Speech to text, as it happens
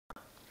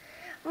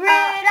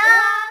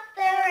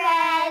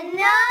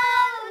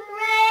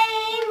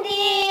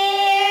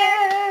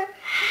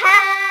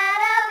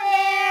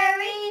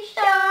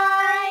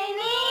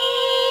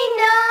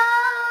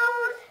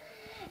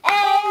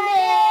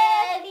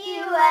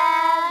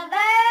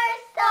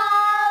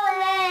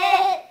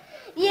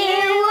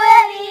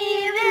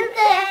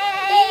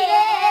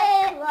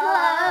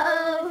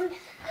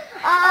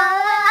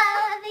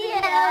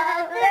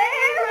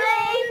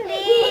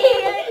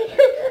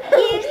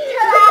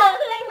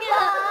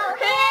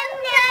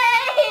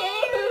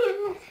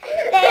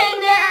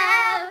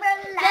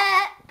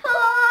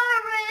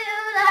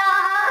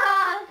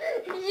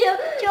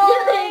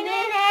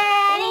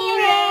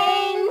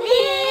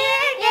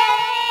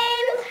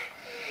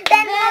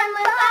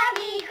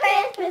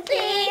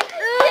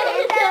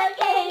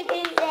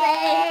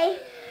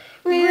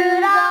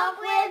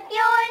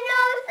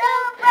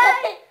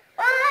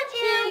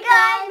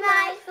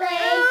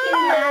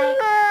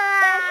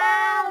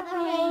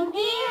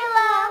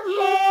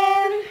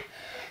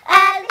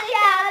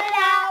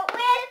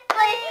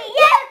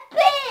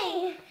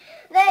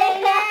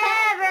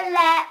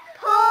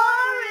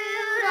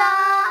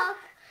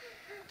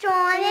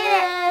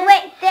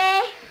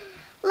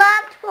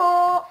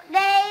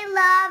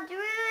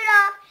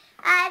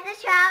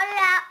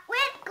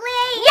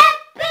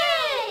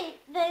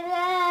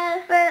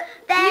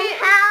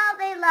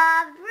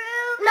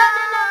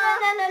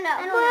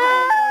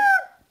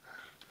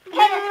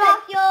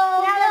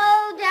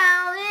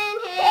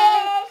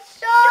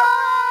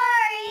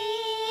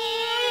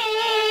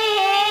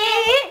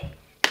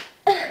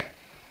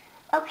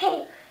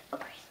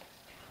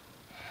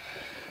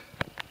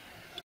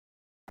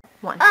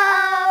One.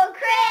 Oh,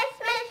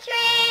 Christmas tree,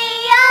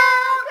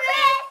 oh,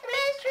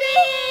 Christmas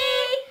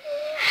tree,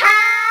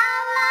 how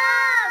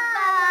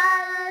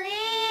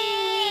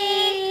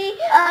lovely.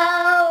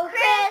 Oh,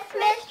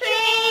 Christmas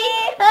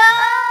tree, oh,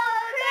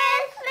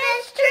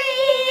 Christmas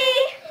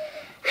tree,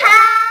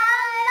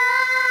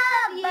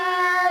 how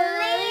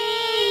lovely.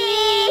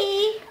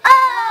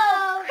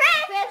 Oh,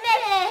 Christmas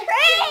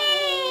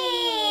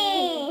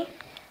tree.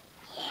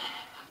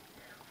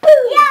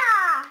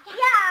 Yeah,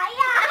 yeah,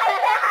 yeah.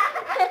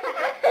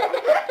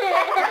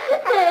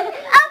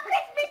 Oh,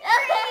 Christmas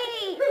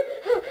tree!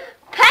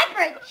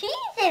 Pepper,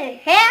 cheese, and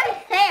ham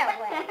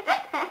sandwich.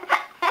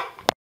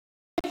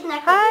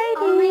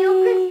 Heidi,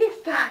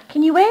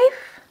 can you wave?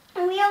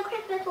 And we on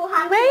Christmas will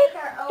have to Wave?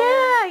 make our own.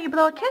 Yeah, you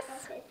blow a kiss.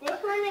 This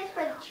one is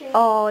for the tree.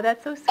 Oh,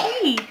 that's so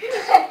sweet.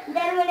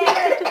 Then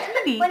Such a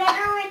sweetie.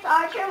 whenever it's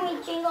our turn,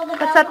 we jingle the bells.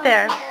 What's up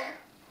there?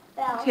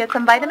 Bell. Do you get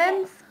some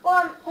vitamins?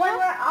 Well, when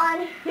we're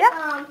on, Yep.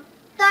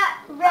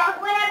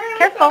 whenever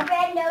Careful. we say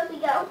red nose, we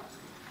go.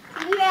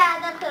 Yeah,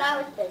 that's what I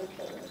was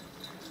thinking.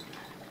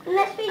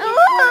 Unless we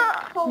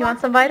just pull You want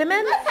some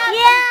vitamins?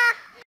 Yeah.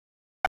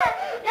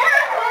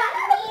 That's what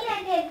Nina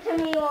did to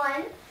me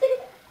once.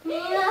 He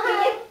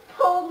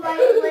pulled my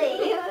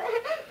sleeve.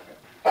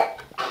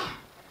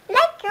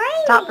 Like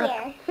right Stop.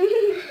 here.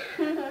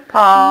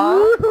 Paw.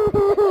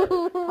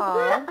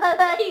 Paw.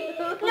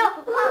 No,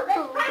 Paul,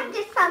 let's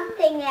practice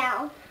something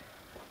now.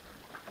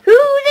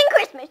 Who's in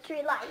Christmas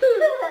tree lights?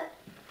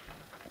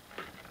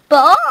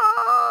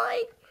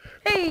 Bye.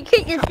 Hey,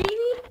 can you see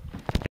me?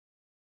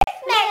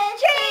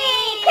 Christmas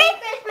tree,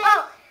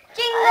 Christmas.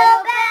 Jingle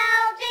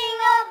bell,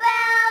 jingle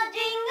bell,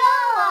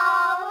 jingle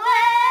all the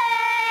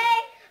way.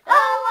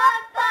 Oh,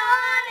 what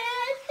fun it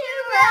is to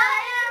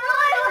ride in a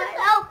one-horse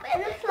open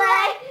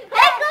sleigh.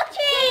 Pickle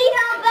tree,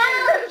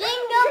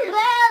 jingle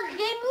bells,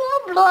 jingle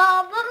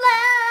blah blah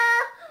blah.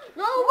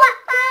 Oh, what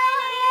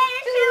fun it is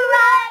to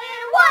ride in a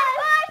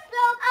one-horse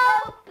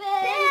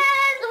open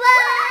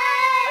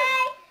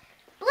sleigh.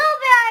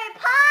 Blueberry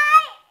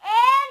pie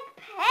and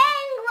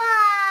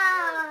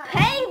penguin.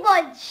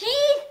 Penguin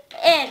cheese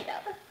and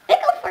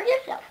pickle for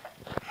yourself.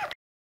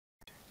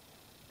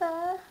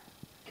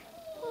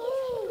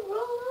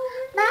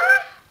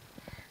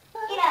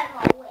 Get out of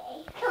my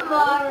way.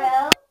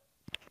 Tomorrow.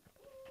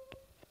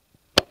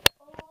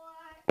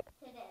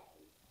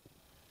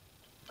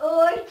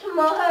 Or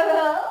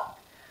tomorrow.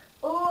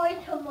 Or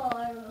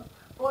tomorrow.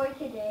 Or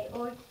today.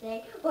 Or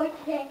today. Or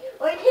today.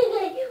 Or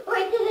today. Or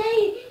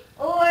today.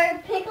 Or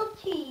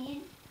pickled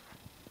cheese.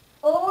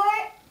 Or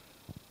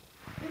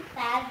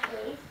sad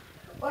face.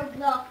 Or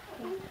block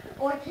face.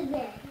 Or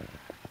today.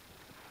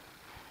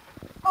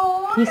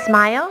 Or Can you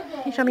smile?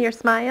 Can you show me your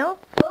smile?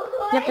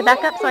 You have to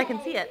back up so I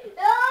can see it.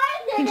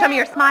 Can you show me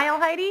your smile,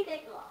 Heidi?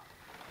 Today.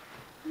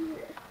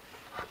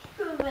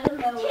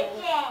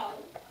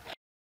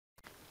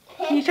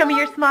 Can you show me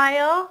your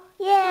smile?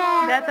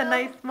 Yeah. That's a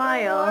nice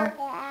smile.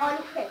 On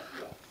Christmas.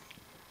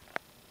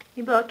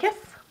 You blow a kiss?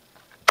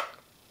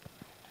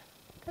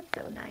 That's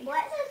so nice.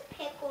 What does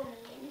pickle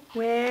mean?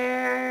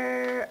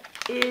 Where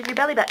is your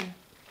belly button?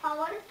 Oh,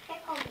 what does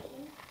pickle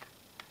mean?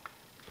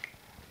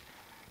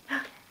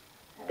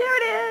 There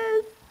it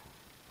is.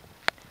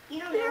 You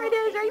don't There know it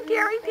is, what right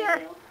there, right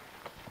there.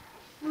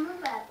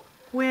 Move up.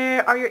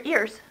 Where are your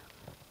ears?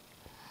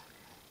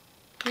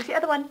 Here's the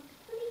other one.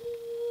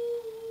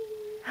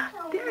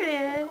 There it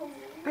is.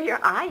 Where are your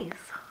eyes?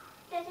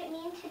 Does it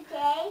mean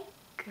today?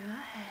 Good.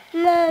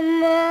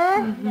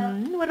 Mama.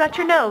 Mm-hmm. What about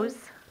your nose?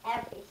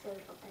 Every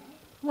single day.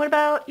 What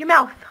about your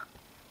mouth?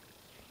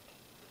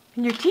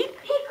 And your teeth?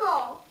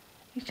 Pickle.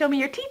 You show me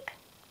your teeth?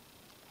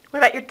 What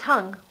about your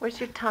tongue? Where's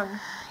your tongue?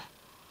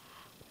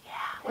 Yeah.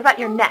 What about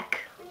your neck?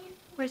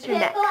 Where's your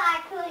neck? Pickle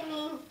actually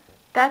means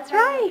That's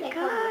right.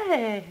 Pickle.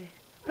 Good.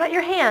 What about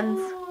your hands?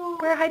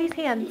 Where are Heidi's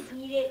hands?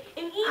 eat it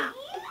and eat.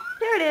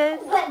 There it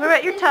is. What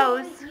about your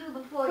toes?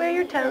 Where are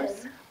your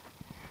toes?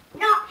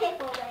 Not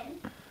pickle then.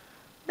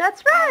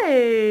 That's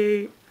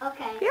right.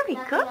 Okay. Very nothing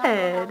else will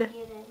good. help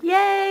you then.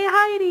 Yay,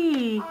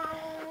 Heidi.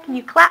 Can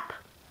you clap?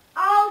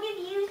 I'll give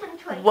you some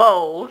choices.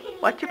 Whoa. You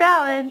can Watch your either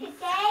balance.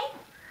 Today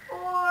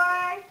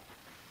or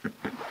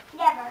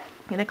never.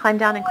 You gonna climb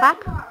down and Or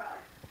clap? Tomorrow.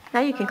 Now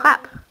you can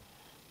clap.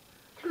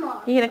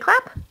 Tomorrow. You gonna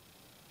clap?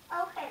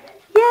 Okay then.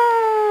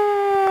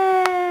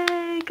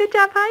 Yay! Good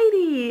job,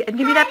 Heidi. And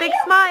give me that big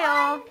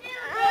smile.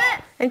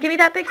 And give me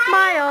that big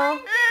smile.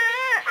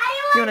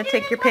 You want to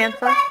take your pants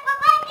off?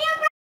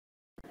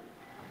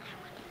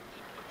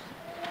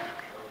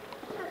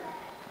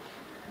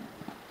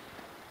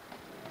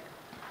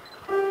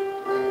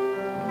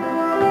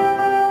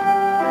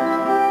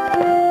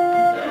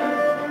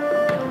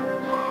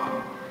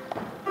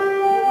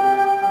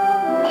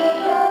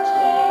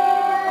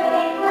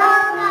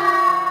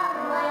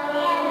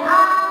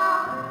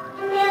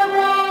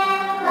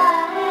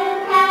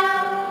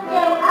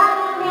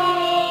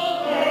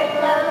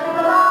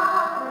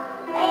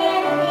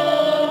 And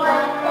see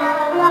what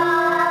the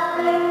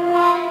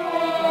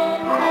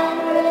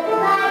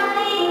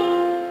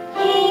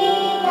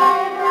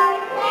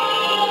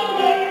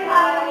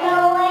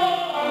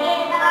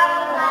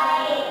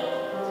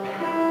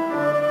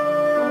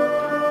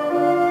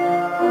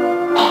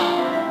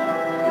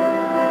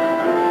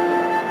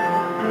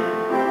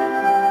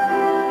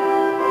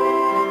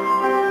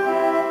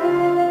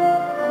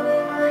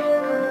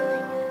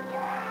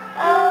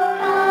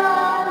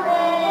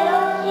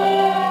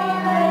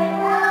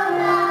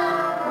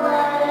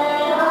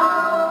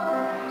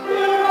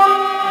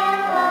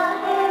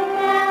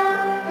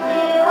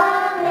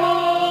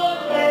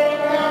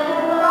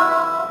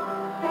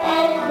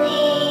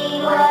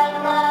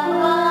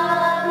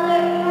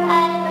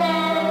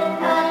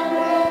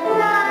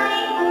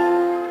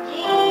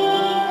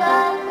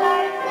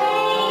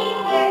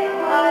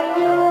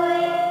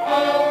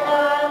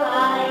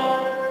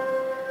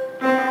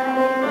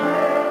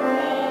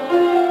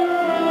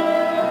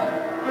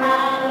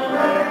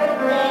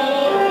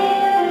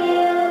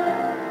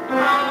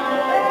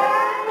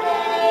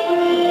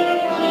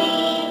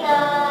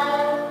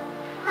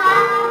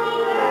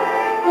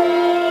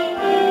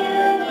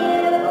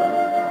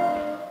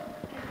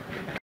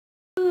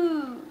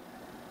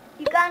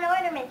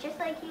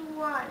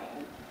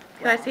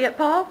I see it,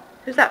 Paul?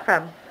 Who's that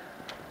from?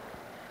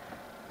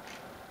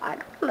 I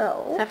don't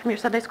know. Is that from your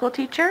Sunday school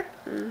teacher?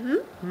 Mm-hmm.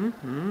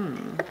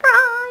 Mm-hmm.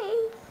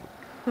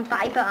 Surprise!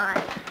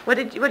 Bye-bye. What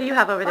do you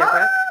have over there,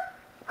 Brooke?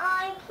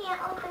 I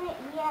can't open it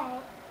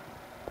yet.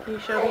 Can you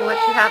show me what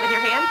you have in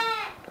your hand?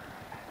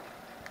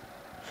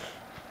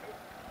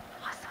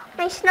 Awesome.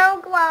 My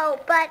snow globe,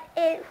 but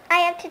I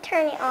have to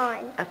turn it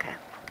on. Okay.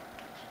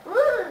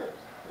 Ooh.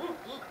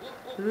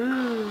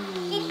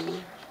 Ooh.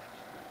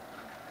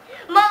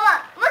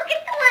 Mama, look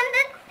at the one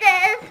that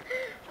says,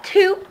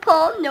 "To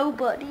Paul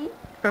Nobody."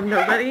 From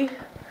nobody?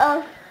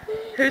 Oh.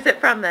 Who's it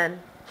from then?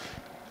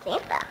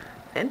 Santa.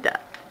 Santa.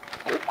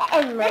 Santa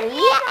and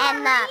Maria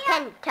and the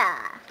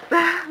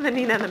Penta. The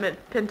Nina and the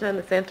Pinta and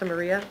the Santa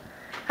Maria.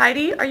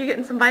 Heidi, are you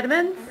getting some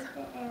vitamins?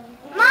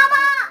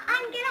 Mama,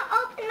 I'm gonna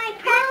open my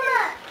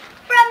present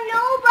from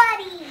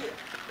nobody.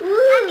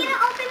 I'm gonna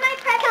open my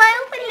present. Can I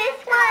open this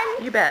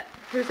one? You bet.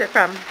 Who's it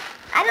from?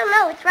 I don't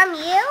know. It's from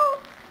you?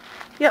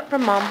 Yep,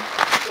 from Mom.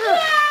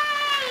 Yay!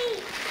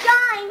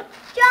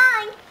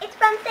 John, it's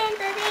from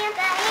Santa.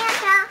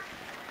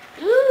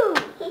 Ooh.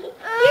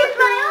 Here's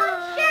my own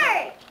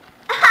shirt.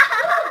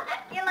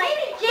 You're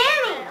like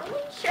Jamie.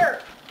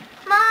 Shirt.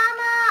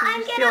 Mama,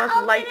 I'm steal gonna us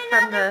open light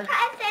from another the-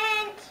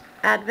 present.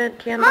 Advent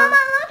candle. Mama,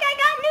 look, I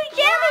got new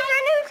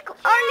jammies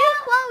or new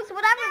clothes,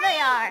 whatever they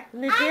are.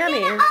 New I'm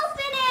jammies. gonna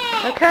open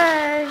it.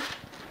 Okay.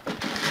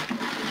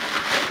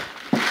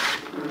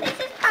 This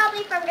is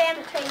probably from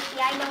Grandma Tracy.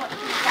 I know what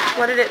she's got.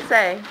 What did it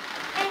say?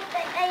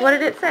 What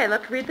did it say?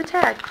 Look, read the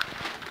tag.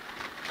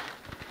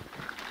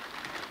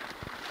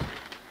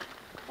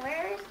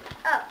 Where's?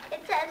 Oh,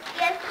 it says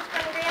yes, it's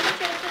from Grandma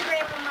Tracy,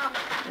 Grandma Mama.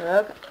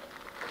 Okay.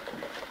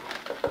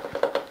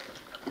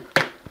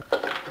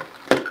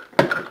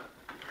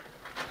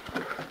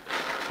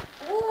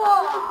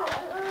 Whoa!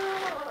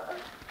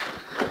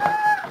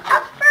 A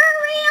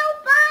furry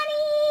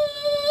bunny!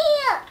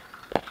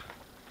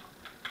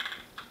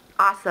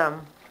 Awesome.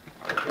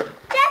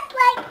 Just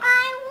like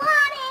I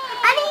wanted!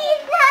 And he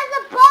has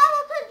a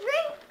bottle to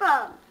drink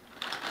from!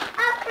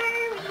 A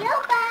furry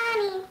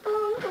bunny!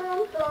 Boom, boom,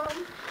 boom.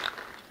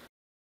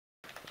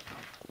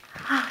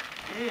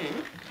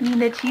 You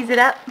need to cheese it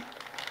up.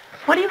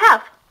 What do you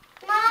have?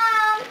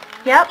 Mom!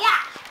 Yep. Yeah!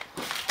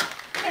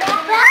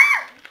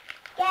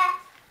 Yes!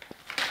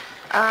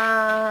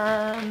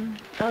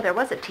 Oh, there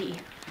was a T.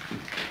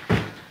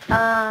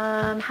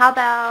 How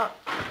about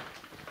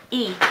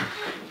E?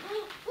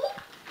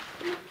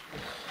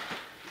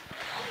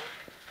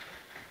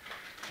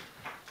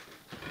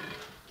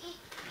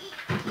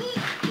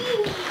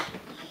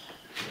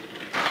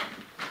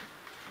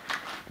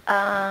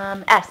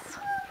 S.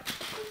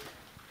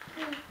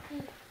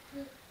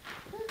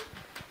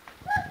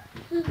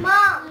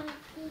 Mom!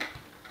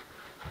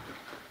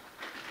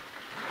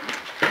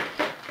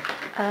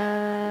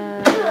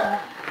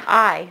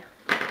 I.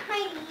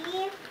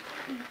 Heidi.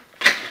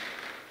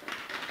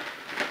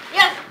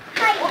 Yes!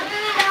 Heidi.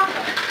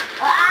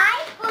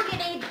 I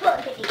boogity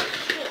boogity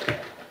shit.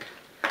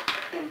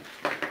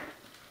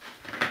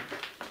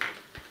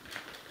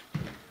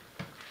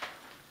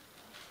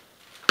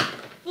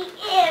 The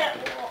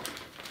animal.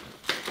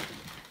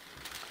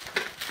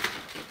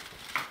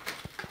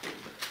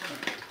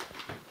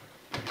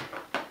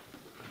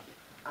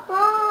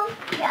 Oh,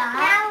 yeah.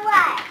 Now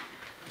what?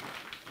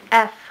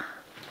 F.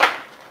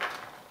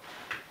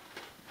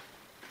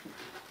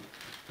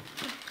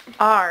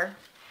 R.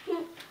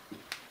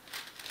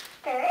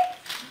 First.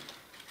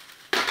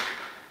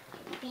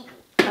 B.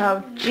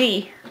 Oh,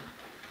 G.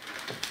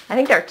 I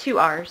think there are two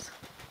R's.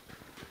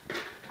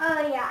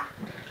 Oh, yeah.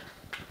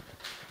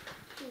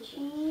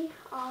 G,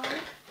 R.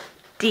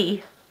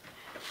 D.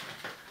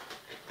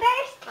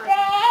 First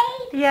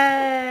grade.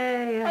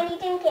 Yay! And you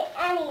didn't get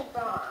any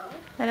wrong.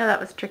 I know that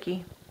was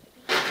tricky.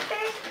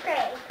 First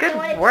grade. Good I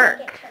wanted to work.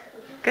 get tricky.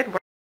 Good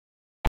work.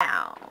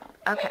 Ow.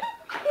 Okay.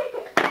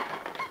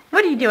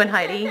 What are you doing,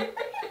 Heidi?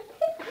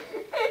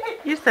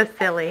 You're so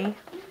silly.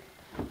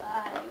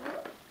 Bye.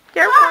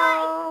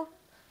 Careful.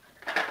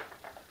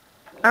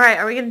 All right,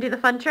 are we going to do the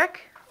fun trick?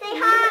 Say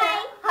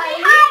hi.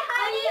 Heidi.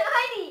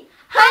 Heidi.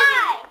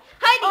 Hi.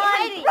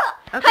 Heidi.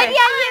 Okay. Heidi,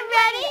 are you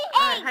ready?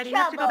 All right, Heidi, you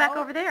have to go back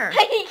over there.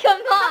 Heidi, come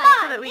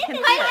on. So that we can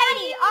see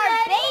Heidi, it. our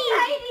baby.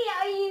 Heidi,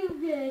 are you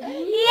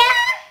ready?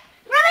 Yeah.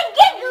 Really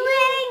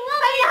giggling.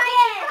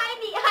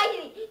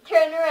 Heidi,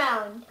 turn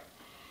around.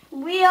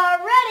 We are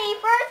ready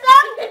for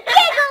some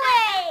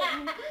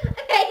giggling.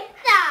 Okay,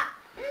 stop.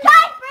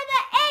 Time for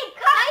the egg.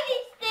 Heidi,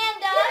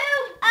 stand up.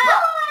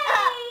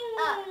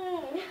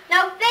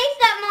 Now face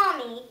that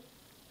mommy.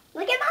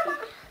 Look at mama.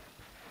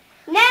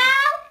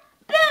 Now,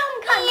 boom,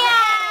 come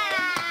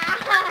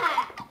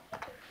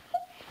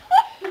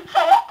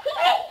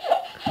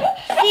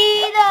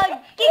See the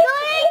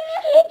giggling?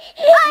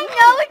 I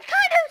know it's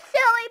kind of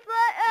silly,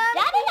 but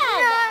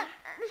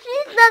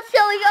she's not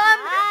silly.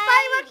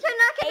 Fireworks are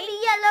not going to be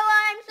yellow.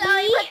 I'm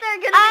sorry, but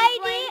they're going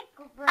to be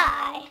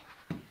blank.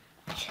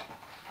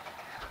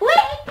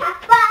 Wait, ba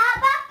ba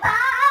ba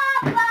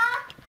ba.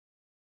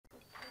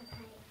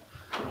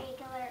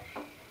 Regular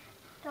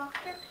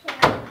Dr.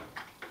 Pimp.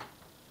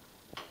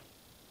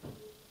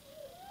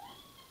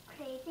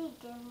 Crazy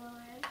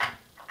dimmers.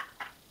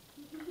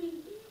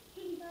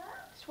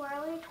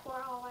 Swirly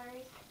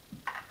twirlers.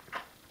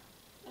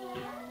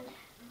 And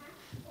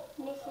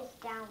Mrs.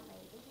 Down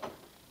Lady.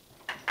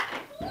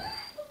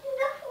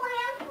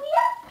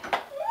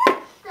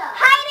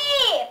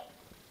 Heidi!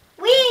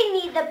 We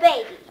need the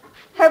baby.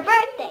 Her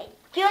birthday,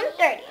 June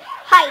 30th.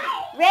 Heidi,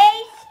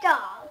 Ray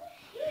Stahl.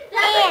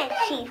 And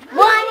she's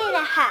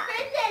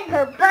 1.5.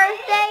 Her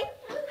birthday,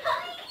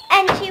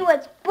 and she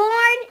was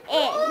born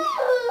in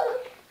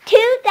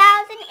 2010.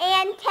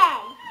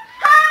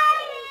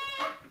 Heidi!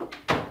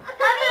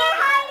 Come here,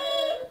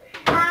 Heidi!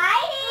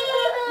 Heidi!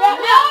 The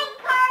egg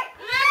cart!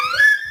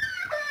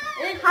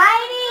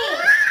 Heidi!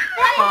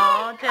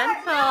 Oh,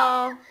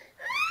 gentle.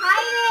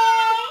 Heidi!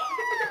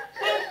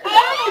 An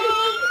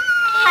egg!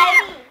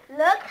 Heidi!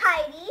 Look,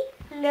 Heidi!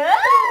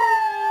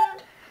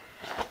 Look!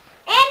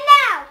 And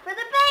now for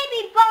the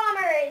baby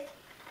bombers!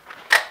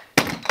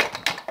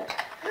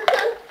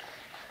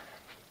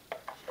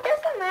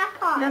 Doesn't laugh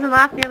hard. He doesn't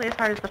laugh nearly as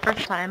hard as the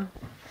first time.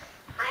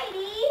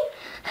 Heidi!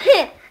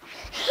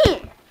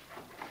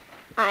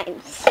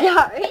 I'm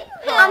sorry.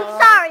 I'm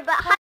sorry, but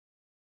Heidi...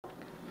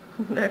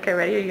 Okay,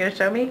 ready? Are you going to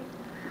show me?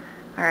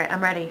 Alright,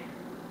 I'm ready.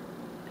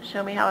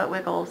 Show me how it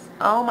wiggles.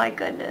 Oh my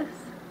goodness.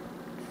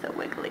 It's so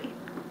wiggly.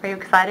 Are you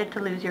excited to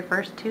lose your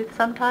first tooth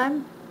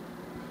sometime?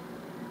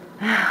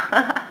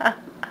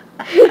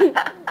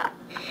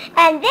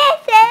 And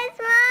this is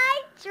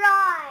my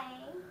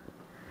drawing.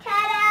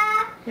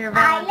 Ta-da! Your I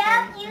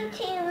Valentine's love you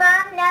too,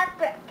 Mom. Love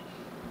Brooke.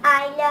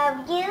 I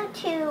love you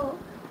too,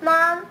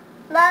 Mom.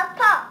 Love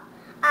Paul.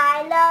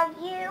 I love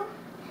you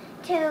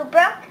too,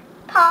 Brooke,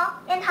 Paul,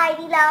 and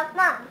Heidi. Love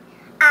Mom.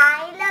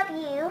 I love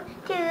you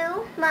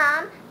too,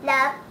 Mom.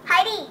 Love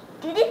Heidi.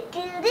 Do do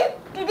do do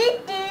do do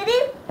do do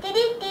do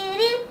do do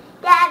do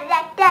da da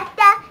da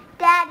da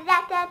da da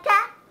da da da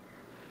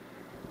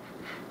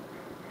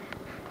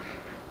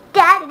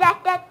da da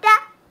da da.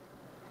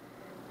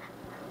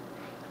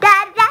 Da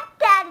da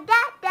da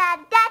da da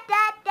da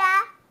da da.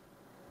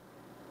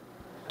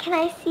 Can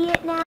I see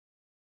it now?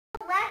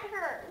 Let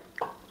her.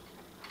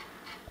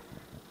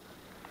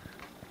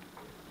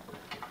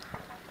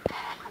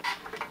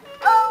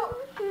 Oh.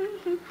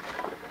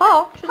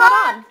 Oh, she's Paul,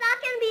 not on. it's not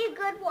going to be a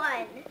good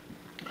one.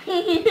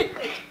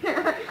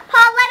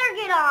 Paul, let her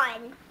get on.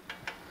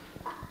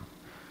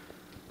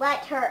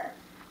 Let her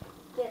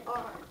get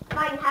on.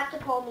 Fine, you have to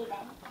pull me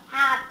then.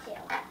 Have to.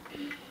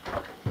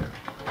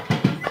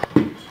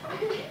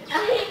 I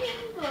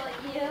didn't pull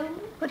you.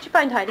 What'd you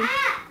find, Heidi?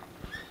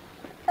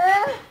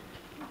 No,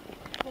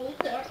 you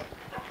can't.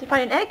 Did you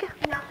find an egg?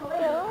 Not pull it.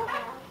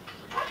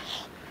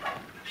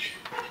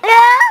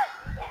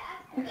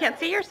 You can't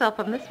see yourself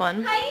on this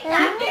one.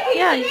 Yeah,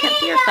 Yeah, you can't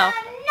see yourself.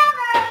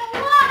 Number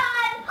 1,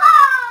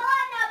 Paul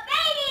on the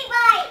baby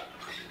bike.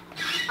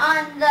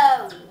 On the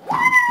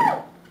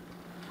woo!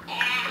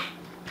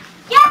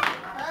 Yeah.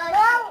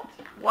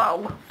 Whoa.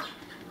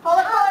 Pull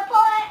it, pull it,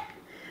 pull it.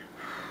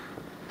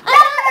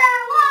 Number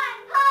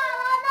 1, Paul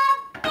on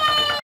the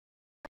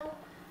baby.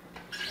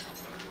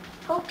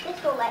 Hope this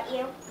will let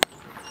you.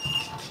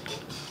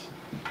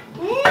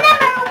 Number 1,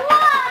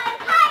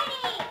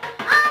 Heidi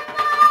on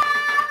the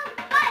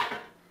bike.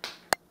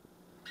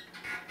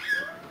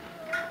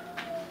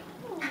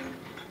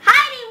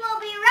 Heidi will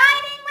be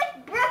riding with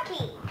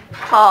Brookie.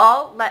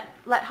 Paul,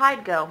 let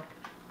Hyde go.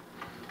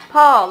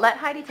 Paul, let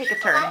Heidi take a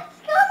turn. Let's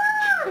go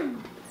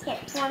on. Here, you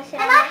want to sit on this?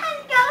 And I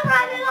haven't got to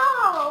ride at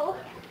all.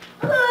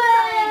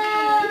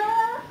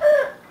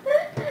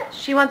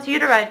 She wants you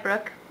to ride,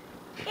 Brooke.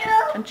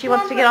 And she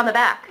wants to get on the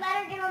back. Let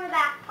her get on the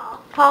back,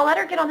 Paul. Paul, let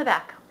her get on the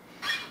back.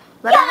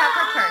 Let her have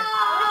her turn.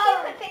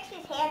 I wish you could fix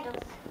these handles.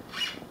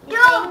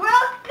 Go,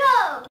 Brooke,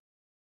 go.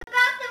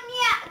 About them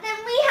yet? Then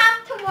we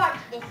have to watch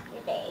this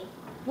today.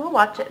 We'll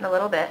watch it in a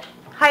little bit.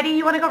 Heidi,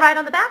 you want to go ride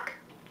on the back?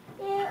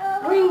 Yeah.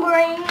 Bring,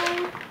 bring.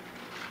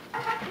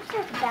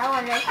 There's a bell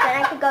on this,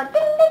 then I could go ding,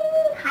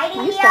 ding. Heidi,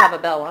 It used to have a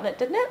bell on it,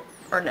 didn't it?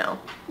 Or no?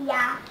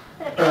 Yeah.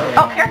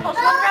 Oh, careful,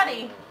 she's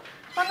ready.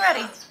 She's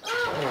ready.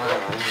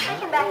 I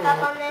can back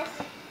up on this.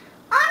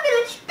 I'm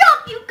going to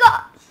stop you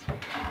guys.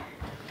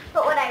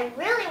 But what I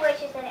really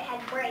wish is that it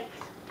had brakes.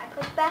 I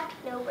push back,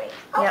 no brakes.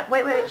 Oh, Yeah,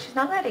 wait, she's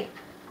not ready.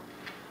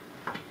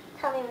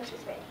 tell me when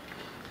she's ready.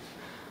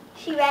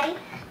 She ready?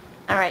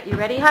 All right, you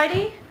ready,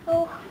 Heidi?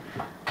 Oh.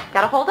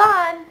 Gotta hold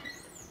on.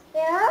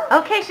 Yeah?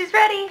 Okay, she's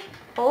ready.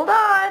 Hold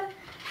on.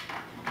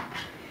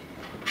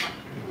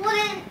 Well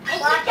then,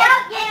 watch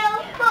out,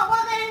 you. But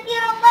well then, if you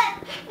don't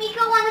let me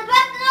go on the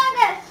back, then I'm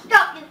going to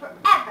stop you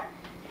forever.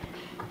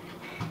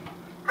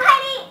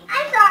 Heidi,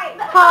 I'm sorry,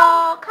 but...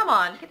 Paul, come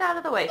on, get out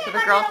of the way so the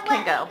girls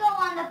can go. Go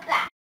on the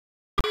back.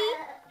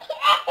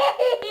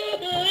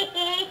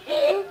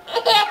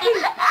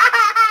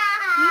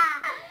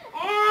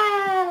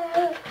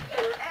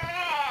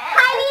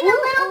 Heidi, the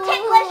little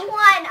ticklish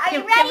one. Are you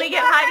ready? Can we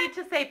get Heidi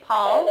to say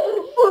Paul?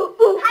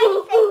 Heidi,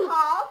 say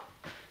Paul.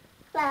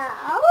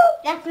 Paul.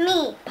 That's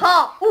me,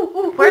 Paul.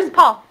 Where's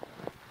Paul?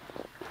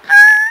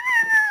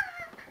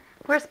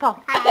 Where's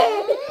Paul? Okay,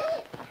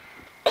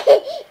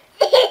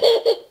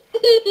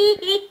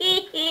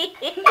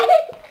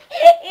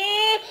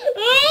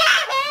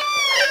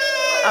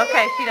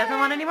 she doesn't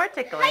want any more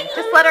tickling.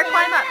 Just let her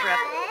climb up, Brooke.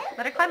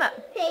 Let her climb up.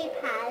 Say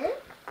Paul.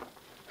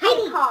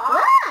 Heidi.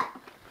 Paul.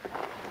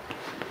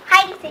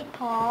 Heidi, say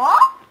Paul.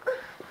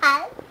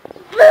 Heidi,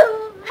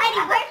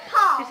 where's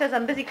Paul? She says,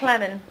 I'm busy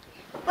climbing.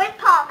 Where's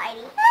Paul,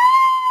 Heidi?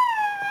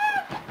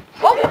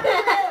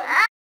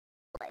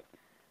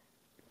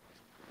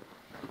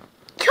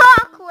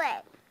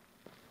 Chocolate.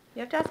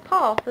 You have to ask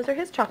Paul. Those are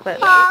his chocolates.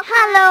 Paul,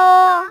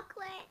 hello.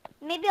 Chocolate.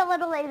 Maybe a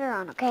little later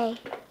on, okay?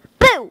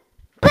 Boo!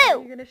 Boo!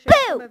 You're going to share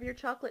some of your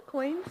chocolate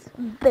coins?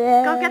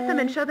 Go get them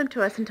and show them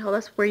to us and tell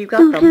us where you got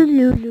them.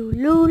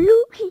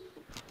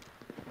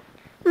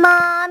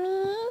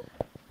 Mommy,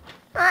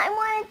 I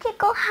want to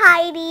tickle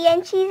Heidi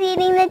and she's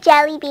eating the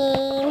jelly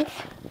beans.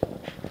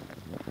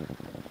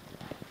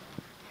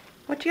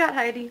 What you got,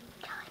 Heidi?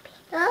 Jelly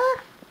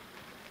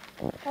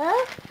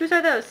beans. Whose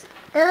are those?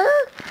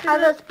 Are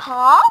those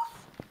Paul's?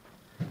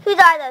 Whose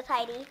are those,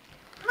 Heidi?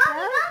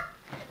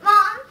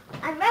 Mom,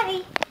 I'm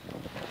ready.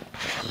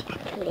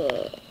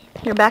 Chocolate.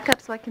 You're back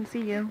up so I can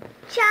see you.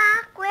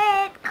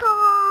 Chocolate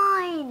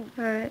coin.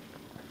 All right.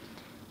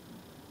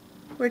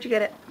 Where'd you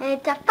get it? And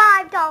it's a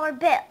 $5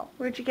 bill.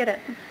 Where'd you get it?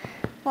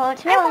 Well,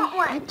 it's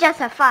really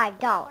just a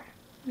 $5.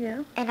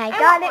 Yeah. And I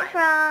got it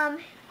from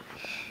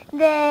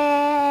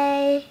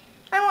the...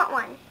 I want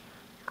one.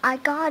 I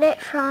got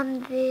it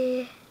from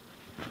the...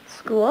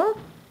 School?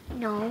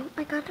 No,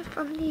 I got it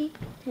from the...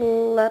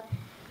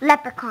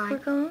 Leprechaun.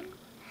 Leprechaun.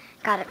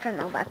 Got it from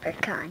the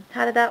leprechaun.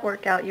 How did that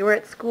work out? You were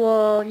at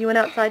school, you went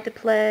outside to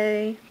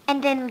play.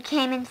 And then we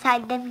came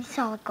inside, then we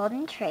saw a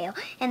golden trail,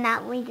 and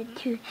that leaded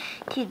to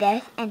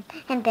this, and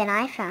then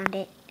I found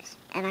it,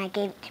 and I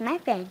gave it to my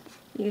friends.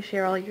 You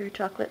share all your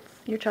chocolate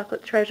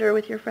treasure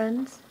with your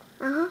friends?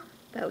 Uh-huh.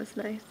 That was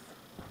nice.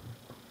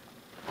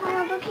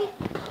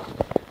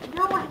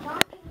 No, I'm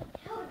not.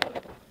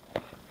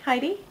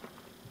 Heidi,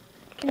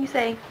 can you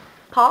say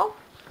Paul?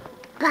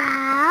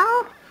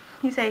 Bow.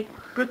 Can you say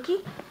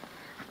Brookie?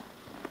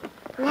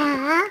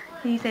 La.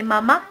 Can you say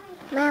Mama?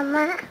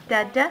 Mama.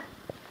 Dada?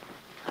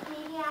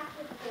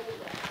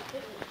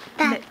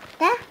 Dada.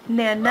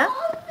 Nana?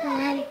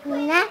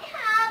 Nana.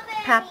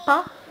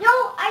 Papa?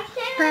 No, I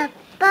said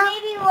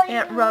Papa.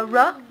 Aunt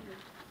Rora?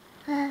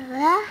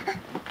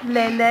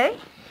 Lele?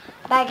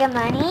 Bag of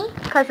money.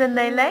 Cousin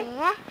Lele?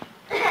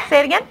 Say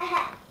it again.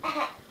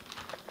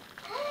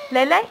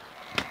 Lele?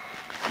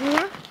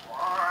 Yeah.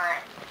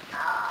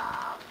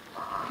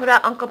 What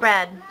about Uncle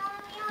Brad?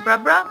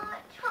 Brubra?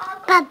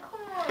 Papa.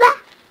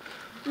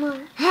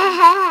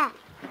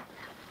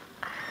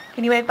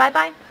 Can you wave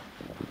bye-bye?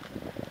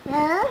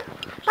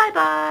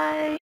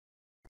 Bye-bye.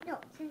 No,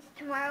 since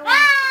tomorrow we're not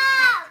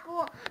at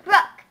school.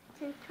 Brooke,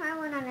 since tomorrow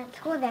we're not at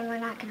school, then we're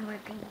not going to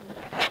work anymore.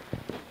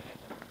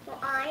 Well,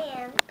 I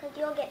am, because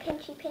you'll get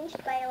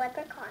pinched by a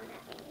leprechaun,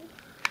 that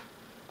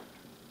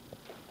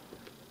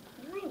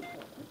means.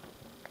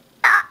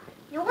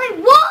 No, I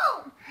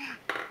won't.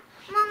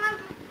 No, I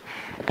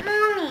won't!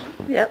 Mommy.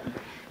 Yep.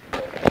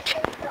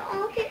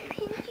 I'll get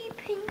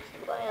pinched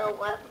by a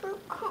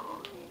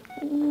leprechaun.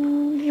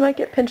 You might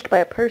get pinched by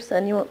a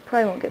person. You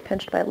probably won't get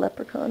pinched by a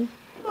leprechaun.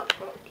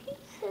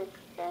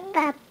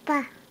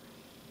 Papa.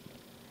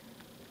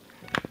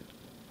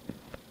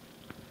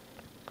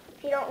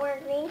 If you don't wear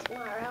green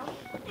tomorrow,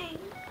 I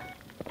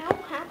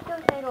don't have to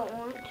if I don't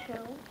want to.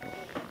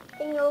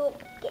 Then you'll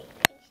get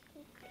pinched.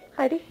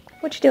 Heidi,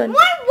 what you doing?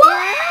 What?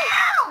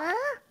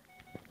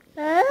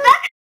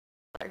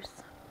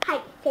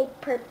 Heidi, say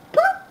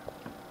purple.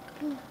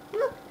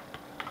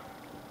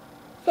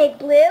 Say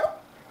blue.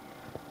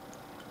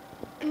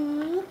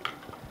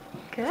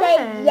 Good. Say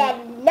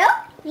yellow.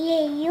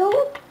 Yellow.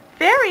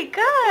 Very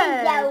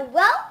good.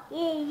 Yellow.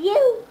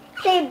 Yellow.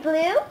 Say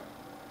blue.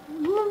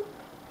 Blue.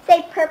 Say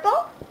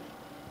purple.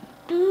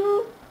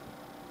 Blue.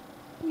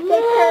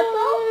 Say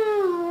purple.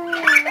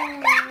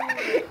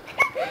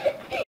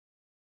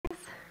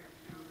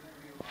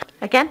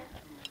 Again?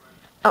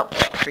 Oh,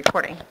 it's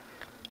recording.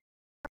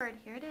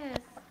 Here it is.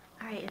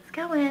 All right, it's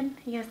going.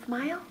 You gonna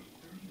smile?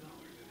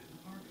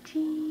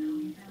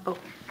 Cheese. Oh.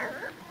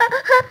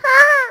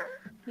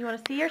 You want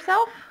to see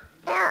yourself?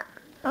 Yeah.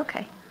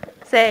 Okay.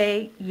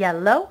 Say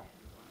yellow.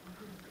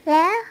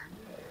 Yeah.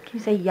 Can you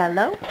say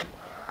yellow?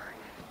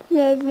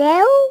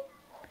 Yellow.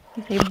 Can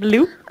you say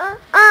blue?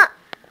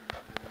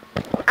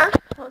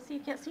 Well, see,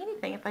 you can't see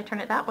anything if I turn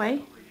it that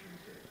way.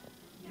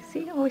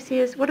 See, all we see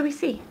is, what do we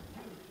see?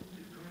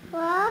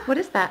 What? What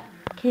is that?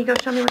 Can you go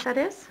show me what that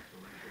is?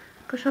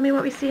 Go show me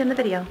what we see in the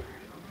video.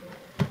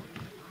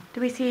 Do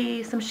we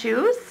see some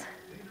shoes?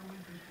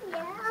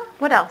 Yeah.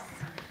 What else?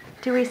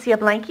 Do we see a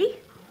blankie?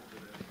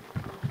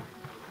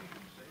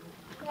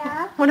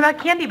 Yeah. What about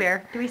Candy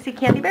Bear? Do we see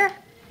Candy Bear?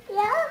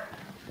 Yeah.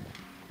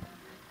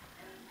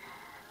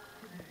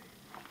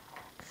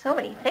 So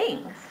many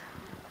things.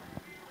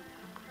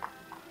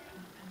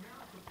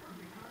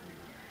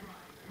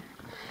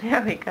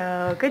 There we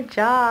go. Good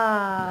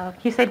job.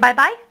 Can you say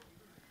bye-bye?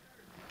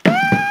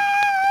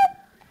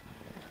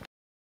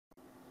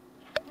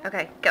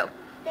 Okay, go.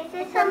 This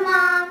is a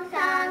mom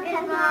song,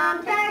 'cause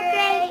moms are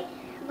great.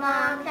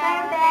 Moms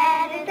are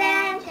better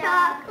than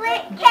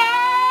chocolate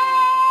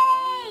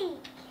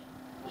cake.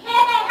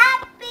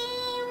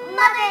 Happy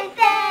Mother's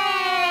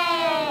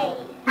Day!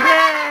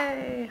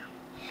 Yay!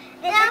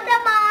 This is a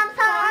mom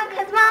song,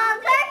 'cause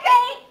moms are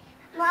great.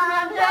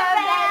 Moms are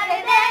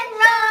better than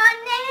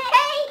running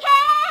cake.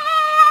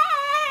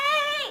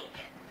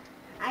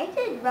 I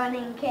said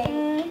running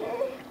cake.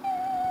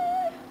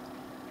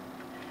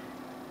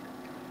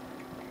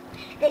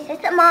 This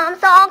is a mom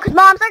song, 'cause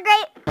moms are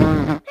great.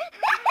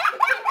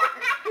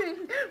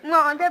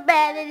 Moms are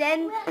better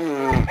than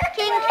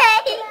king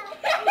cake.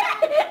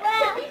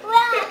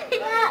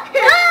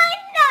 Good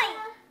night.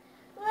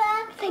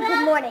 Say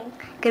good morning.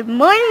 Good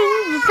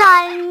morning,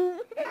 son.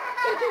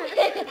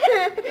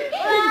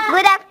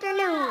 Good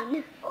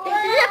afternoon.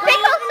 This is a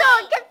pickle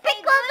song, 'cause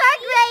pickles are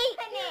great.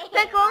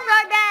 Pickles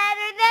are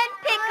better than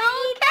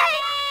pickle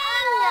cake.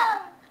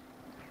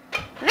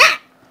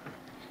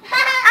 I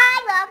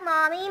love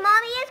Mommy.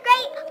 Mommy is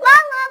great. La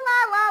la la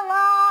la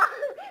la.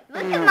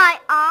 Look at my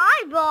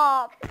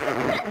eyeball.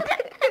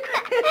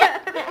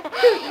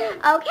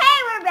 Okay,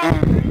 we're ready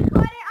to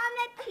record it on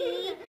the TV.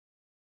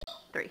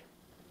 3.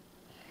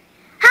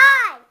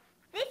 Hi,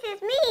 this is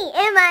me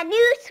in my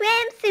new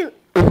swimsuit.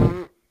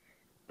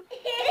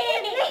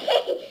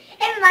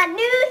 In my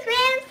new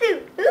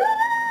swimsuit.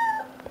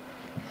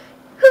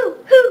 Hoo,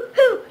 hoo,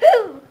 hoo,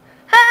 hoo.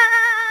 Ha!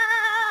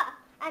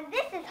 And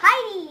this is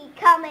Heidi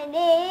coming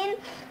in.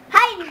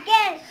 Heidi's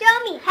gonna show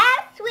me how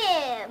to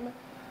swim.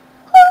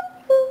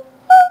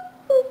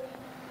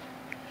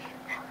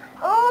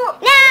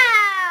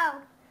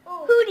 Now,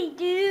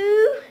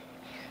 hooty-doo,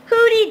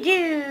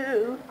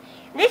 hooty-doo.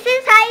 This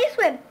is how you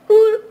swim.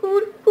 Hoot,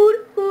 hoot,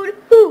 hoot, hoot,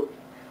 hoot,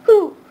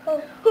 hoot,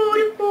 hoot,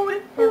 hoot,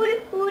 hoot,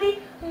 hoot,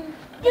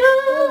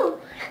 doo.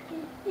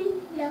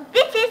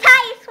 This is how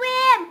you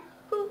swim.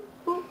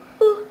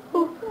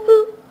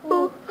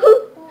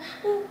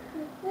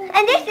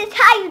 And this is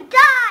how you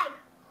dive.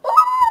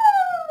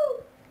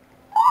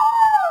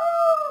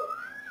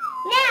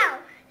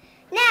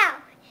 Now,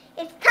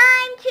 it's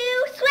time to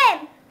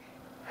swim.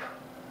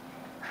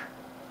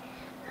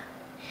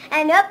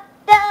 And up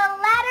the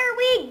ladder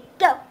we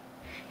go.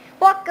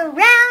 Walk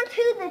around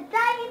to the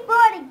diving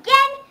board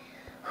again.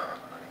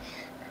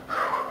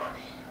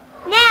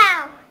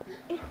 Now,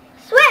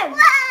 swim.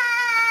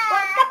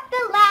 Walk up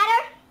the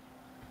ladder.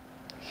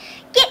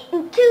 Get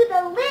into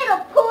the little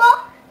pool.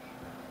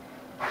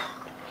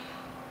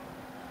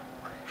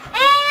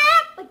 And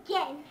up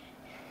again.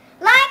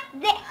 Like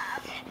this.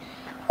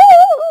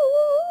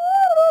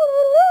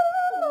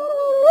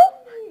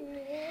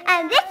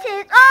 And this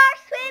is our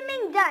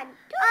swimming done.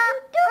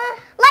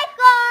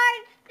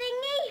 Lifeguard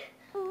thingy.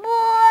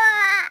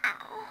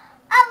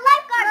 A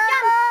lifeguard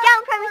jumps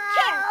down from his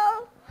chair.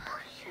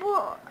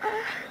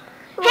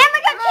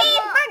 Hamburger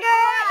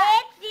cheeseburger.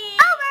 It's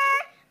over.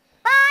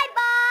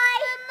 Bye-bye.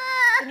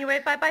 Can you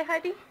wave bye-bye,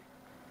 Heidi?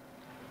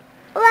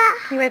 Bye.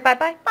 Can you wave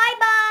bye-bye?